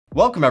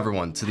Welcome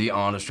everyone to the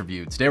Honest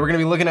Review. Today we're going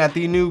to be looking at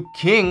the new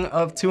king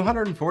of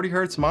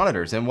 240Hz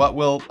monitors and what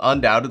will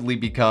undoubtedly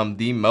become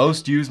the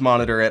most used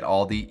monitor at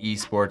all the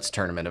esports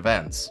tournament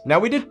events. Now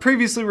we did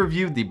previously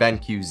review the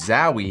BenQ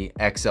Zowie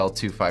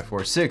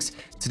XL2546.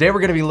 Today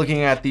we're going to be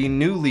looking at the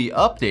newly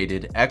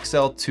updated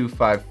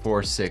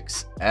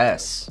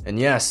XL2546s. And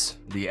yes,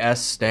 the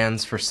S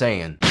stands for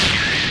saying.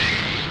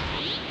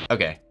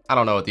 Okay. I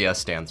don't know what the S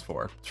stands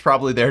for. It's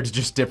probably there to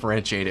just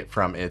differentiate it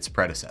from its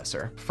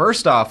predecessor.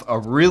 First off, a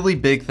really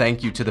big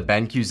thank you to the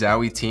BenQ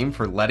Zowie team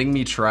for letting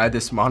me try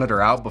this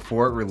monitor out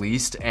before it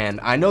released. And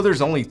I know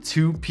there's only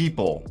 2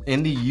 people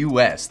in the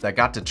US that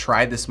got to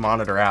try this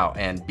monitor out,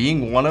 and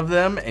being one of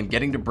them and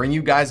getting to bring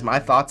you guys my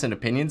thoughts and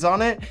opinions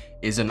on it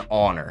is an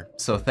honor.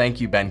 So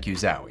thank you, BenQ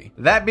Zowie.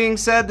 That being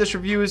said, this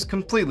review is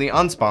completely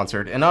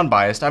unsponsored and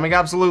unbiased. I make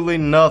absolutely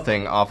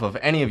nothing off of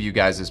any of you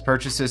guys'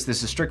 purchases.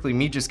 This is strictly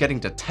me just getting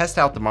to test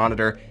out the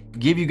monitor,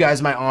 give you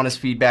guys my honest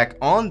feedback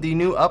on the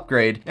new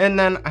upgrade, and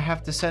then I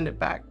have to send it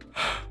back.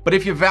 But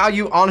if you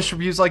value honest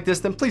reviews like this,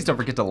 then please don't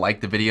forget to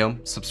like the video,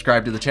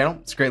 subscribe to the channel,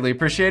 it's greatly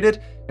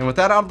appreciated. And with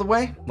that out of the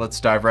way,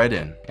 let's dive right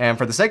in. And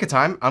for the sake of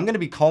time, I'm gonna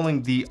be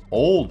calling the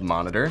old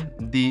monitor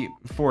the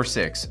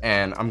 46,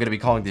 and I'm gonna be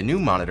calling the new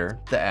monitor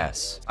the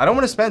S. I don't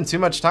wanna spend too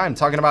much time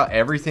talking about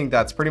everything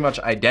that's pretty much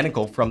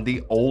identical from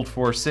the old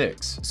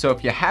 46. So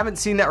if you haven't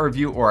seen that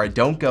review, or I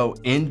don't go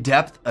in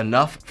depth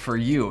enough for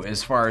you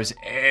as far as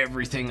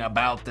everything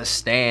about the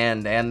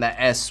stand and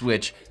the S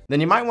switch, then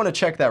you might want to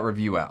check that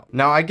review out.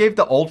 Now, I gave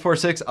the old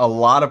 46 a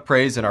lot of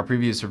praise in our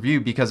previous review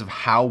because of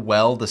how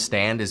well the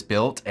stand is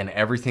built and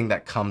everything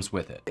that comes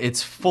with it.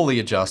 It's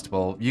fully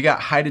adjustable. You got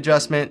height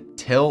adjustment,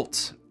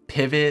 tilt,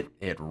 pivot,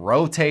 it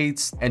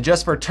rotates, and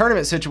just for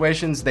tournament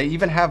situations, they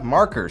even have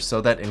markers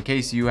so that in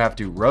case you have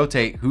to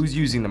rotate who's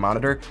using the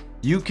monitor,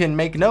 you can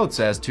make notes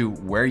as to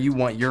where you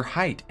want your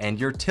height and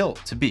your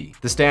tilt to be.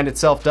 The stand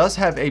itself does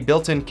have a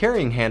built-in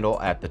carrying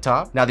handle at the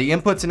top. Now the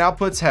inputs and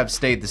outputs have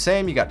stayed the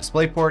same. You got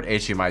DisplayPort,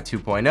 HDMI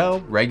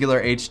 2.0,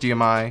 regular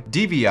HDMI,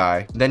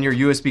 DVI, then your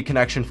USB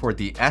connection for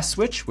the S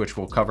switch, which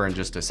we'll cover in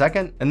just a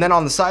second. And then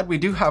on the side, we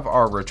do have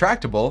our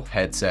retractable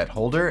headset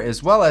holder,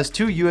 as well as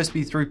 2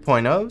 USB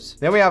 3.0s.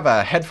 Then we have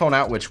a headphone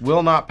out, which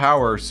will not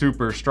power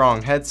super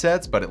strong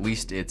headsets, but at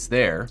least it's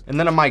there. And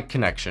then a mic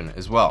connection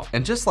as well.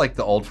 And just like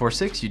the old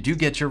 46, you do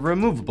get your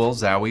removable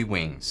Zowie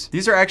wings.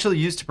 These are actually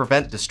used to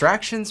prevent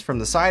distractions from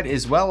the side,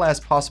 as well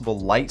as possible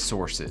light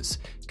sources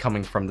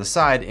coming from the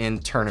side in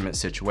tournament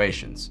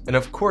situations. And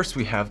of course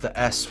we have the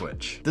S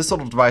switch. This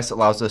little device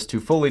allows us to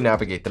fully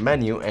navigate the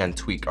menu and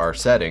tweak our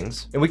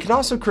settings. And we can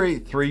also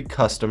create 3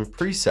 custom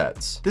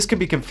presets. This can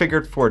be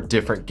configured for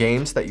different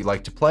games that you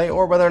like to play,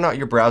 or whether or not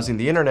you're browsing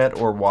the internet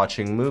or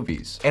watching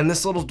movies. And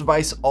this little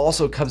device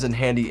also comes in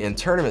handy in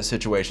tournament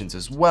situations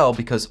as well,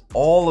 because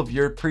all of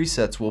your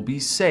presets will be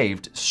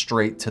saved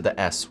straight to the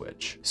S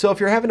switch. So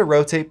if you're having to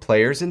rotate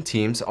players and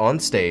teams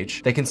on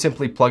stage, they can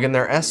simply plug in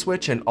their S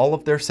switch and all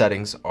of their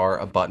settings are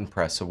a button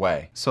press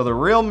away. So the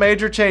real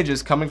major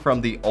changes coming from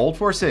the old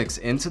 46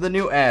 into the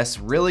new S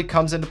really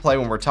comes into play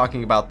when we're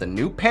talking about the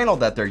new panel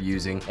that they're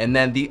using, and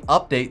then the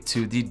update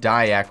to the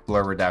DYAC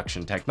blur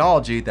reduction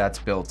technology that's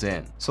built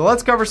in. So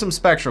let's cover some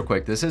specs real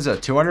quick. This is a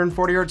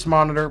 240Hz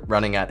monitor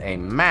running at a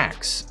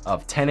max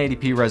of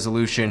 1080p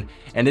resolution,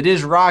 and it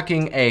is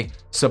rocking a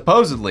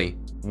supposedly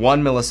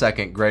 1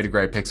 millisecond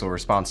gray-to-gray pixel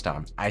response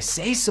time. I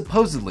say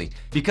supposedly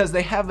because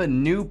they have a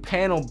new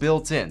panel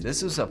built in.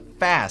 This is a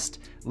fast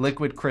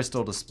liquid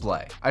crystal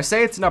display. I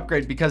say it's an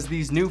upgrade because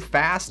these new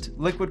fast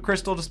liquid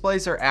crystal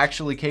displays are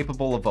actually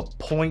capable of a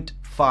 0.5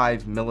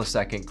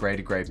 millisecond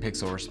gray-to-gray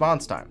pixel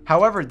response time.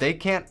 However, they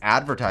can't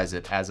advertise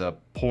it as a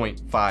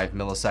 0.5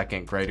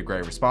 millisecond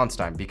gray-to-gray response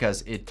time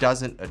because it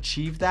doesn't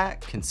achieve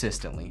that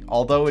consistently,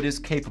 although it is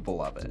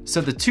capable of it.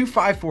 So the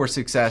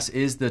 2546s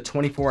is the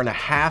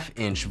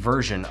 24.5-inch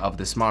version of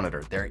this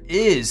monitor. There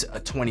is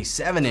a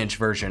 27-inch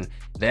version.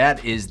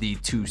 That is the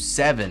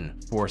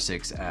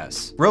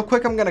 2746s. Real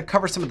quick, I'm gonna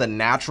cover some of the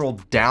natural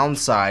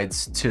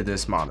downsides to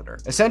this monitor.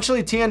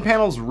 Essentially, TN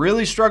panels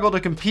really struggle to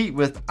compete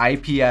with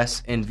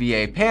IPS and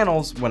VA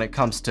panels when it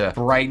comes to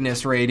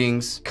brightness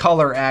ratings,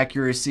 color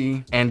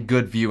accuracy, and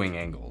good viewing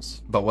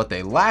angles. But what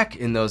they lack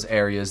in those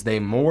areas, they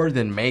more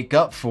than make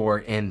up for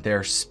in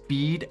their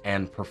speed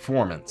and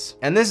performance.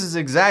 And this is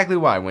exactly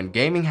why when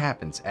gaming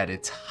happens at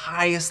its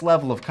highest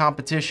level of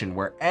competition,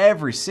 where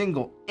every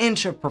single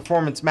inch of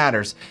performance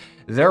matters,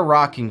 they're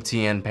rocking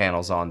TN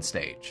panels on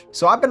stage.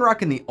 So I've been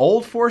rocking the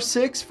old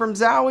 46 from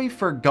Zowie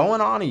for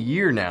going on a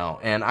year now,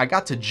 and I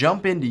got to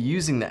jump into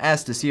using the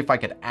S to see if I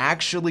could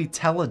actually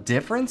tell a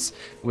difference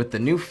with the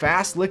new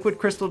fast liquid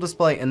crystal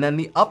display, and then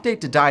the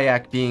update to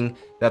DYAC being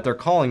that they're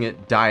calling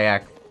it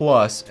DYAC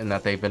Plus, and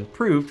that they've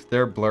improved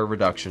their blur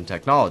reduction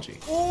technology.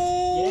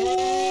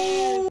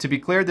 To be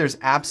clear, there's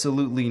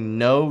absolutely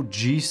no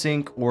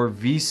G-Sync or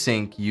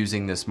V-Sync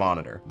using this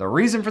monitor. The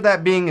reason for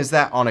that being is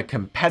that on a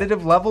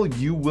competitive level,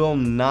 you will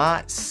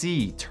not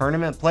see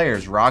tournament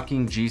players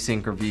rocking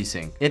G-Sync or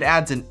V-Sync. It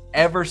adds an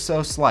ever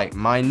so slight,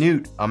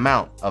 minute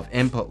amount of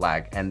input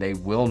lag, and they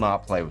will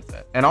not play with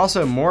it. And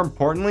also, more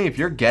importantly, if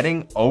you're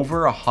getting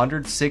over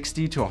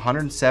 160 to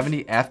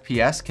 170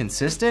 FPS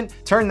consistent,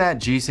 turn that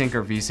G-Sync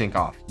or V-Sync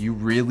off. You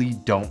really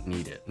don't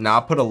need it. Now,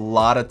 I put a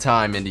lot of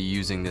time into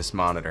using this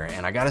monitor,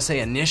 and I gotta say,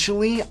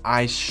 initially,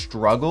 I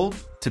struggled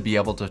to be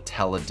able to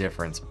tell a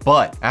difference.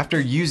 But after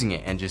using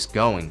it and just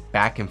going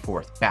back and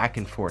forth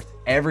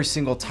every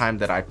single time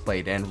that I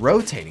played and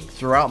rotating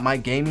throughout my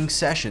gaming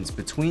sessions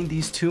between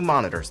these two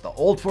monitors, the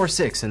old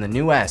 4.6 and the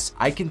new S,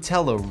 I can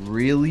tell a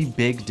really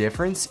big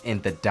difference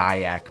in the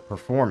DYAC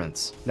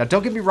performance. Now,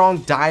 don't get me wrong,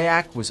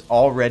 DYAC was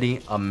already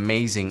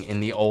amazing in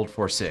the old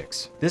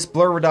 4.6. This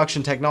blur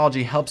reduction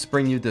technology helps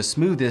bring you the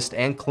smoothest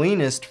and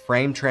cleanest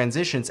frame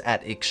transitions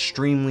at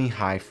extremely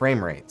high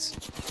frame rates.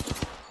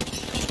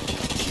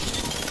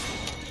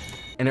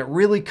 And it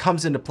really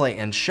comes into play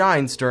and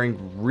shines during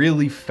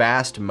really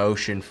fast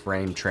motion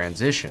frame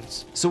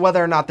transitions. So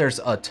whether or not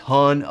there's a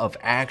ton of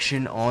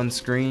action on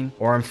screen,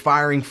 or I'm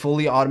firing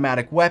fully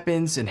automatic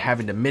weapons and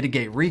having to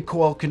mitigate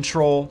recoil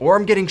control, or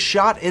I'm getting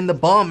shot in the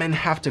bum and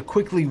have to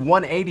quickly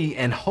 180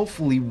 and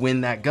hopefully win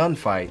that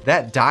gunfight,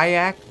 that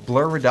DYAC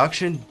blur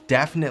reduction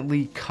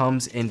definitely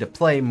comes into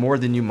play more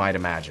than you might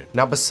imagine.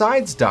 Now,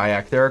 besides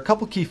DYAC, there are a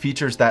couple key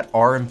features that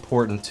are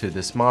important to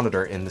this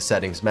monitor in the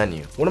settings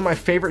menu. One of my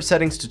favorite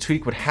settings to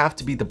tweak would have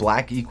to be the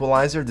black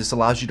equalizer. This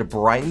allows you to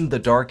brighten the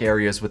dark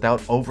areas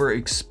without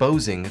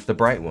overexposing the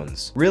bright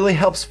ones. Really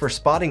helps for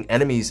spotting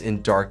enemies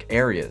in dark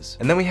areas.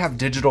 And then we have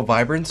digital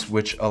vibrance,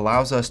 which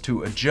allows us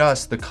to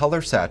adjust the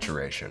color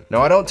saturation.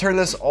 Now, I don't turn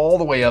this all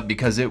the way up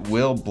because it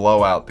will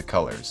blow out the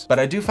colors, but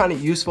I do find it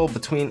useful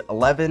between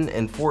 11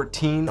 and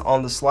 14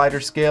 on the slider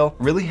scale.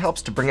 Really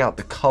helps to bring out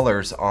the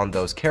colors on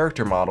those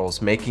character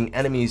models, making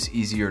enemies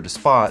easier to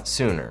spot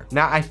sooner.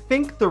 Now, I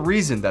think the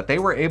reason that they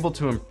were able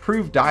to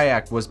improve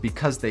DYAC was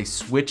because they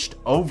switched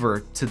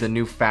over to the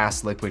new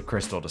fast liquid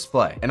crystal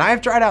display. And I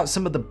have tried out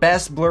some of the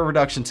best blur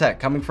reduction tech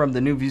coming from the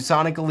new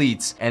ViewSonic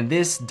Elites, and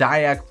this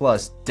DYAC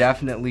Plus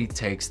definitely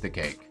takes the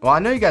cake. Well, I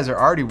know you guys are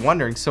already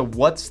wondering, so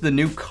what's the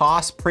new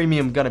cost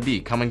premium gonna be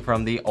coming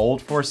from the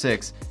old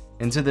 4.6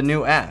 into the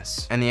new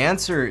S? And the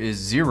answer is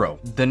zero.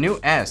 The new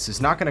S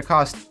is not gonna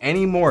cost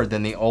any more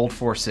than the old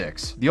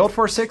 4.6. The old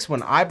 4.6,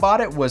 when I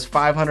bought it, was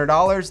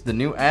 $500. The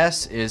new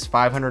S is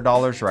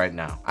 $500 right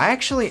now. I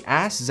actually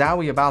asked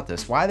Zowie about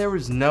this, why there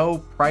was no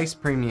price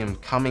premium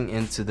coming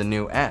into the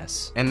new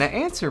S. And the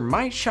answer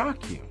might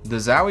shock you. The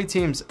Zowie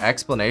team's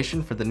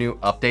explanation for the new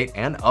update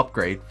and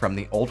upgrade from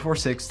the old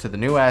 4.6 to the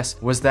new S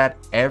was that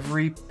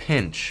every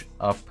pinch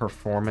of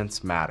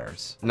performance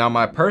matters. Now,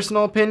 my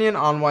personal opinion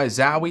on why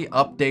Zowie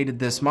updated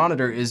this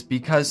monitor is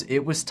because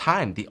it was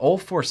time. The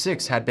old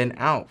 4.6 had been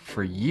out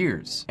for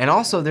years. And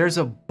also, there's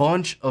a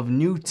bunch of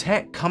new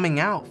tech coming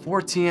out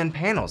for TN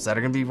panels that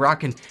are gonna be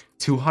rocking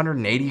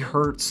 280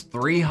 hertz,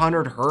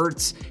 300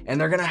 hertz, and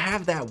they're gonna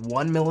have that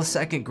 1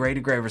 millisecond gray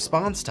to gray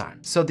response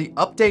time. So the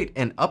update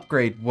and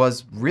upgrade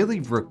was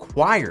really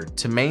required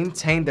to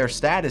maintain their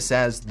status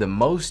as the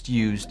most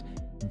used,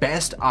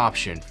 best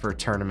option for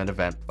tournament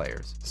event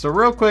players. So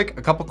real quick,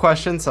 a couple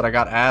questions that I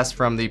got asked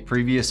from the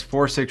previous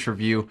 4.6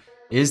 review.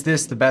 Is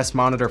this the best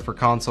monitor for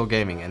console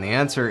gaming? And the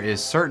answer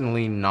is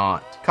certainly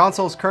not.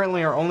 Consoles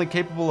currently are only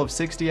capable of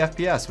 60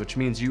 FPS, which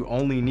means you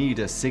only need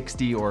a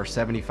 60 or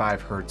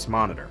 75 hertz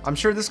monitor. I'm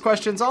sure this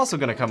question's also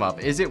gonna come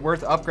up. Is it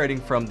worth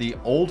upgrading from the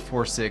old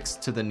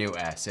 4.6 to the new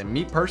S? And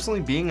me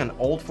personally, being an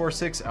old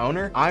 4.6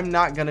 owner, I'm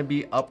not gonna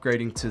be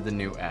upgrading to the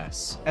new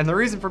S. And the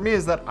reason for me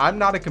is that I'm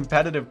not a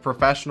competitive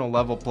professional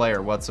level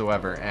player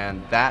whatsoever,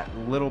 and that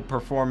little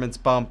performance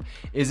bump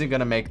isn't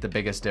gonna make the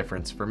biggest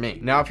difference for me.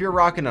 Now, if you're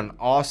rocking an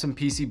awesome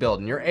PC build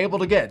and you're able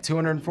to get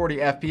 240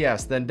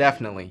 FPS, then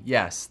definitely,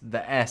 yes,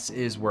 the S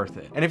is worth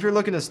it. And if you're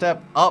looking to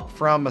step up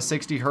from a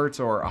 60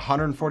 hertz or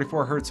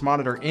 144 hertz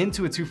monitor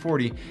into a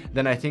 240,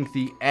 then I think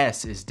the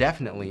S is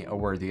definitely a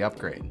worthy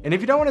upgrade. And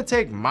if you don't want to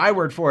take my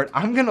word for it,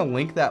 I'm gonna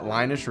link that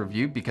Linus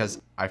review because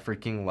I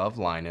freaking love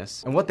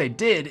Linus. And what they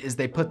did is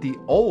they put the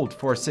old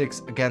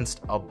 4.6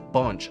 against a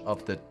bunch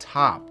of the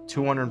top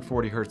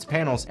 240 hertz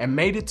panels and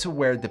made it to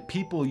where the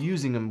people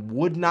using them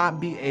would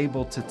not be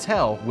able to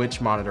tell which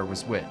monitor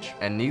was which.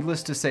 And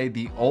needless to say,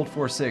 the old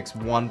 4.6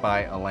 won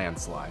by a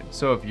landslide.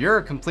 So if you're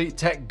a complete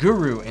tech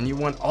guru and you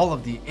want all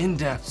of the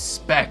in-depth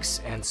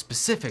specs and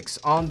specifics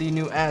on the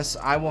new S,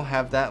 I will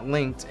have that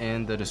linked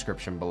in the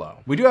description below.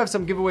 We do have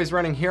some giveaways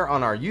running here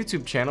on our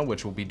YouTube channel,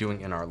 which we'll be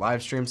doing in our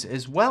live streams,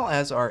 as well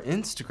as our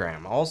Instagram.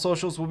 All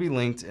socials will be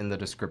linked in the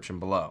description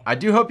below. I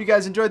do hope you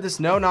guys enjoyed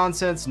this no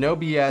nonsense, no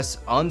BS,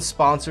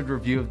 unsponsored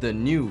review of the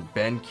new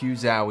BenQ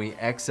Zowie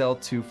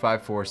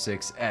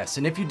XL2546s.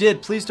 And if you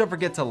did, please don't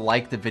forget to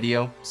like the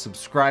video,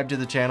 subscribe to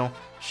the channel,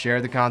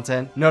 share the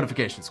content,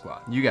 notification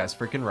squad. You guys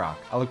freaking rock.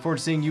 I look forward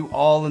to seeing you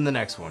all in the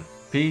next one.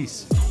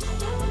 Peace.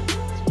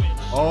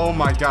 Oh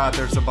my God,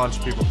 there's a bunch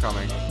of people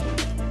coming.